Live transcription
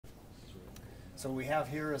So what we have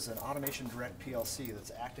here is an automation direct PLC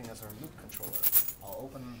that's acting as our loop controller. I'll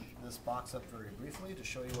open this box up very briefly to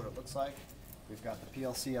show you what it looks like. We've got the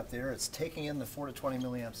PLC up there. It's taking in the 4 to 20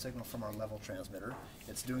 milliamp signal from our level transmitter.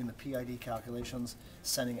 It's doing the PID calculations,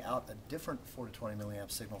 sending out a different 4 to 20 milliamp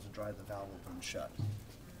signal to drive the valve open and shut.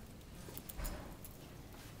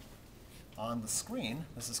 On the screen,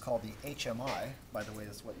 this is called the HMI, by the way,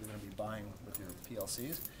 is what you're going to be buying with your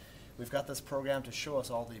PLCs. We've got this program to show us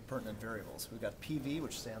all the pertinent variables. We've got PV,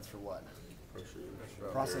 which stands for what?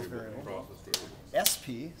 Process variable.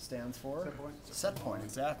 SP stands for? Set point,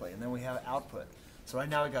 exactly. And then we have output. So right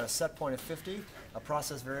now we've got a set point of 50, a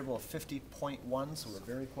process variable of 50.1, so we're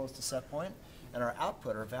very close to set point. And our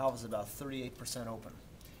output, our valve, is about 38% open.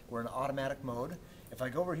 We're in automatic mode. If I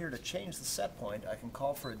go over here to change the set point, I can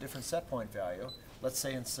call for a different set point value. Let's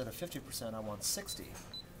say instead of 50%, I want 60.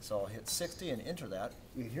 So I'll hit 60 and enter that.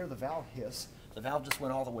 You can hear the valve hiss. The valve just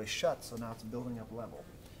went all the way shut, so now it's building up level.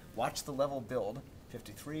 Watch the level build,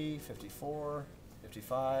 53, 54,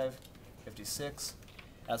 55, 56.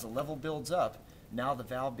 As the level builds up, now the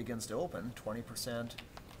valve begins to open, 20%,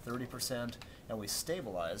 30%, and we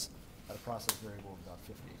stabilize at a process variable of about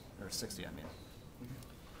 50, or 60, I mean.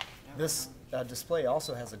 This display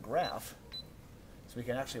also has a graph, so we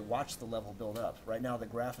can actually watch the level build up. Right now the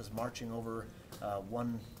graph is marching over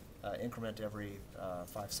one increment every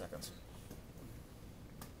 5 seconds.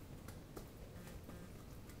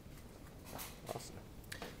 Awesome.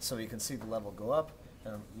 So you can see the level go up,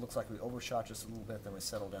 and it looks like we overshot just a little bit, then we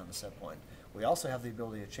settle down to set point. We also have the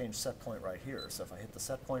ability to change set point right here. So if I hit the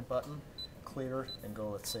set point button, clear, and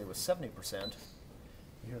go, let's say, with 70%,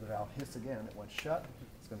 you hear the valve hiss again. It went shut.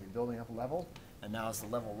 It's going to be building up a level, and now as the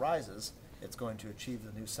level rises, it's going to achieve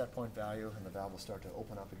the new set point value, and the valve will start to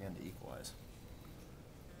open up again to equalize.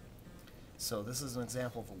 So this is an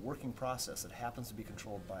example of a working process that happens to be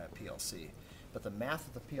controlled by a PLC. But the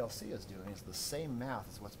math that the PLC is doing is the same math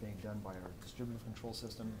as what's being done by our distributed control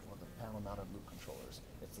system or the panel-mounted loop controllers.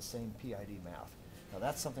 It's the same PID math. Now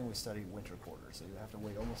that's something we study winter quarter, so you have to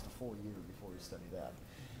wait almost a full year before we study that.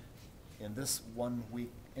 In this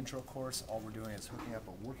 1-week intro course, all we're doing is hooking up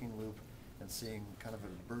a working loop and seeing kind of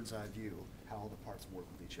a bird's eye view how all the parts work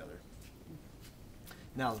with each other.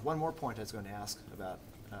 Now, there's one more point I was going to ask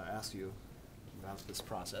you about this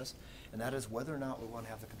process, and that is whether or not we want to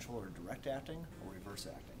have the controller direct acting or reverse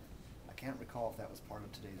acting. I can't recall if that was part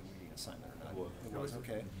of today's reading assignment or not. It was,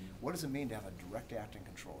 okay. What does it mean to have a direct acting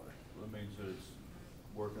controller? Well, it means that it's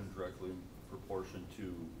working directly in proportion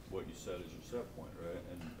to what you set as your set point, right?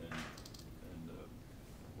 And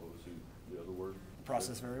what was the other word?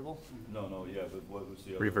 Process variable? No, yeah, but what was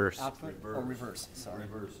the other? Reverse. Output? Reverse. Oh, reverse, sorry.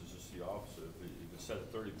 Reverse is just the opposite. If it's set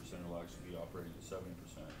at 30%, it'll actually be operating at 70%.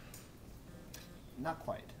 Not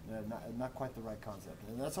quite. Not quite the right concept.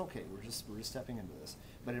 And that's okay. We're just stepping into this.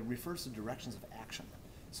 But it refers to directions of action.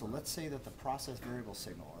 So let's say that the process variable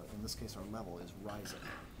signal, or in this case our level, is rising.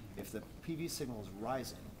 If the PV signal is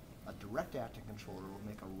rising, a direct acting controller will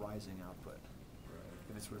make a rising output.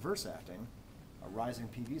 If it's reverse acting, a rising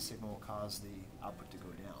PV signal will cause the output to go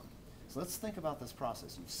down. So let's think about this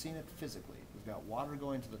process. You've seen it physically. We've got water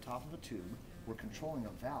going to the top of a tube. We're controlling a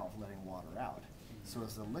valve letting water out. So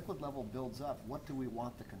as the liquid level builds up, what do we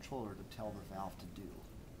want the controller to tell the valve to do?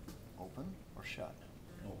 Open or shut?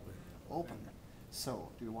 Open. Open. So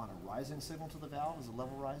do we want a rising signal to the valve as the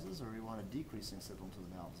level rises, or do we want a decreasing signal to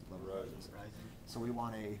the valve as the level rises? So we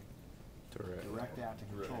want a direct acting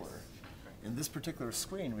controller. In this particular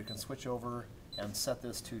screen, we can switch over and set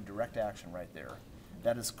this to direct action right there.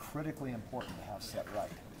 That is critically important to have set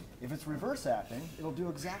right. If it's reverse acting, it'll do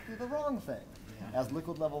exactly the wrong thing. As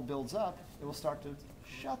liquid level builds up, it will start to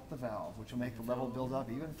shut the valve, which will make the level build up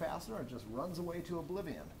even faster. It just runs away to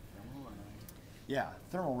oblivion. Yeah,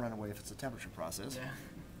 thermal runaway if it's a temperature process.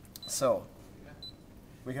 So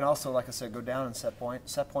we can also, like I said, go down in set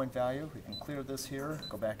point value. We can clear this here,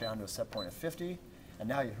 go back down to a set point of 50, and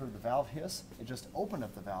now you heard the valve hiss. It just opened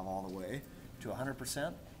up the valve all the way to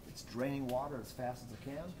 100%. It's draining water as fast as it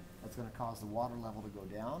can. That's going to cause the water level to go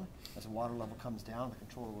down. As the water level comes down, the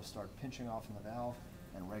controller will start pinching off in the valve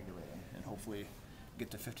and regulating, and hopefully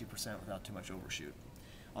get to 50% without too much overshoot.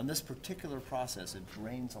 On this particular process, it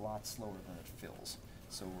drains a lot slower than it fills.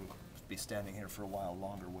 So we'll be standing here for a while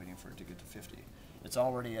longer waiting for it to get to 50. It's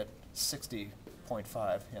already at 60.5.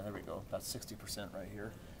 Yeah, there we go. About 60% right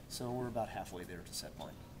here. So we're about halfway there to set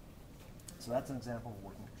point. So that's an example of a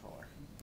working controller.